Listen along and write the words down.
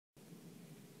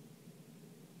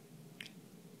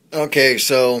Okay,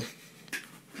 so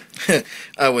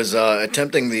I was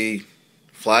attempting the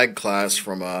flag class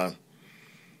from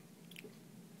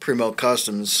Primo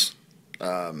Customs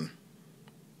blog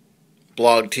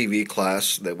TV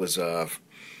class that was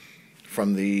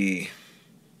from the,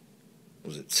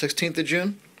 was it 16th of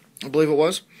June? I believe it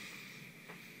was.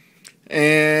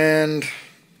 And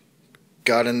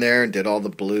got in there and did all the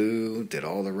blue, did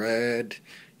all the red,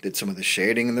 did some of the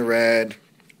shading in the red,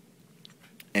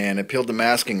 and I peeled the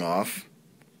masking off.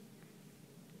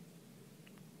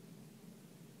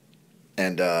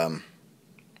 And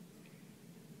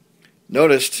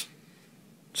noticed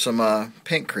some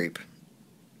paint creep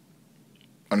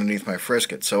underneath my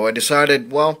frisket. So I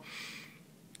decided, well,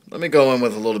 let me go in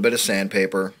with a little bit of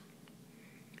sandpaper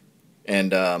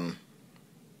and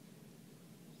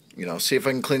see if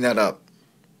I can clean that up.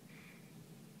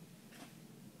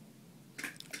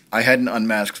 I hadn't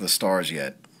unmasked the stars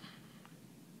yet.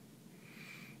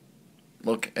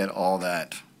 Look at all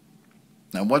that.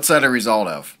 Now, what's that a result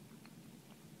of?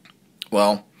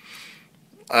 Well,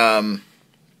 a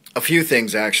few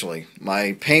things actually.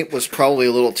 My paint was probably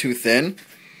a little too thin.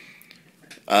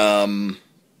 I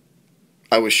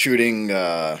was shooting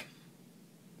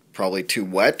probably too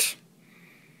wet.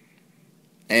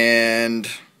 And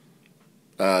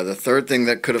the third thing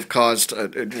that could have caused,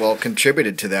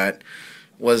 contributed to that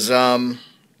was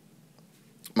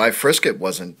my frisket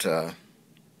wasn't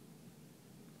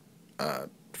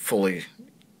fully,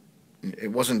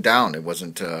 it wasn't down, it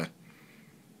wasn't,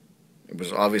 it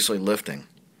was obviously lifting,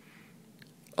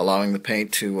 allowing the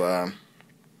paint to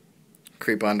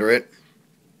creep under it.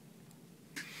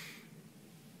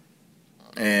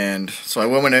 And so I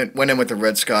went in with the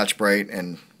red Scotch-Brite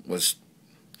and was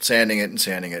sanding it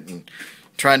and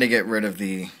trying to get rid of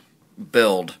the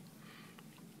build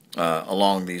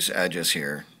along these edges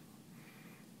here,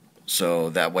 so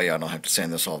that way I don't have to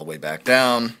sand this all the way back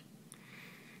down.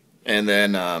 And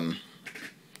then I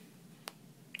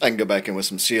can go back in with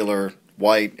some sealer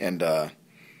white and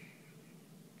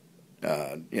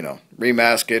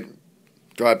remask it,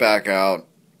 dry it back out,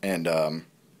 and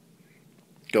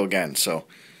go again. So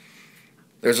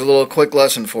there's a little quick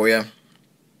lesson for you.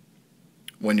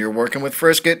 When you're working with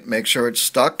frisket, make sure it's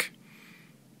stuck.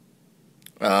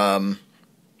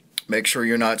 Make sure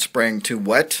you're not spraying too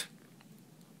wet.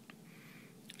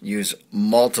 Use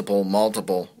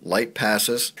multiple light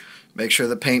passes. Make sure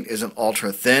the paint isn't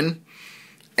ultra thin.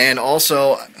 And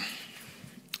also,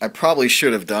 I probably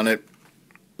should have done it.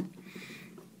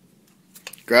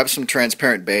 Grab some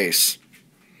transparent base.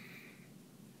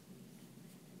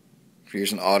 If you're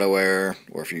using Auto Air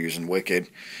or if you're using Wicked,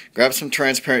 grab some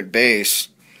transparent base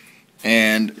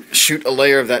and shoot a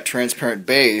layer of that transparent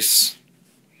base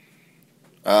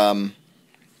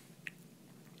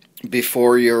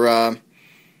before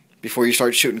you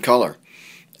start shooting color.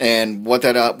 And what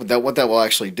that will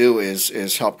actually do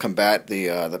is help combat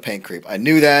the paint creep. I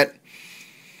knew that,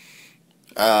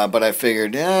 but I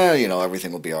figured,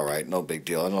 everything will be all right, no big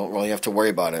deal. I don't really have to worry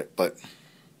about it. But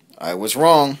I was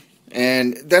wrong,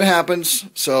 and that happens.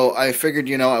 So I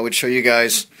figured, I would show you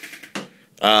guys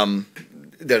that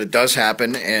it does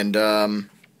happen, and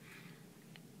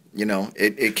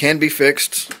it can be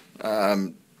fixed.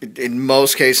 In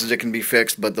most cases, it can be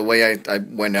fixed, but the way I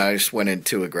just went in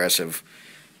too aggressive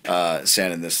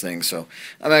sanding this thing. So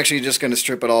I'm actually just going to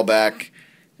strip it all back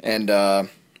and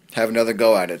have another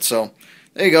go at it. So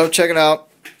there you go. Check it out.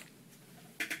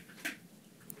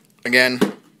 Again,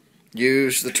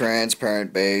 use the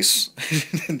transparent base.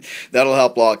 That'll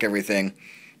help block everything,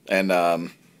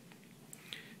 and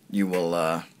you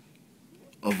will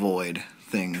avoid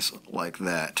things like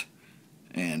that,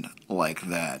 and like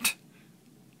that,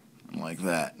 and like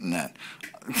that, and that.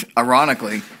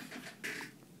 Ironically,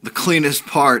 the cleanest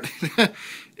part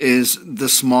is the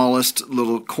smallest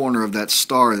little corner of that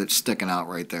star that's sticking out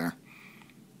right there.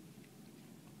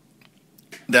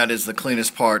 That is the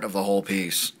cleanest part of the whole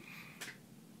piece.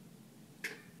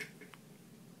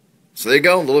 So there you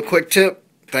go, a little quick tip.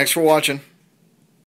 Thanks for watching.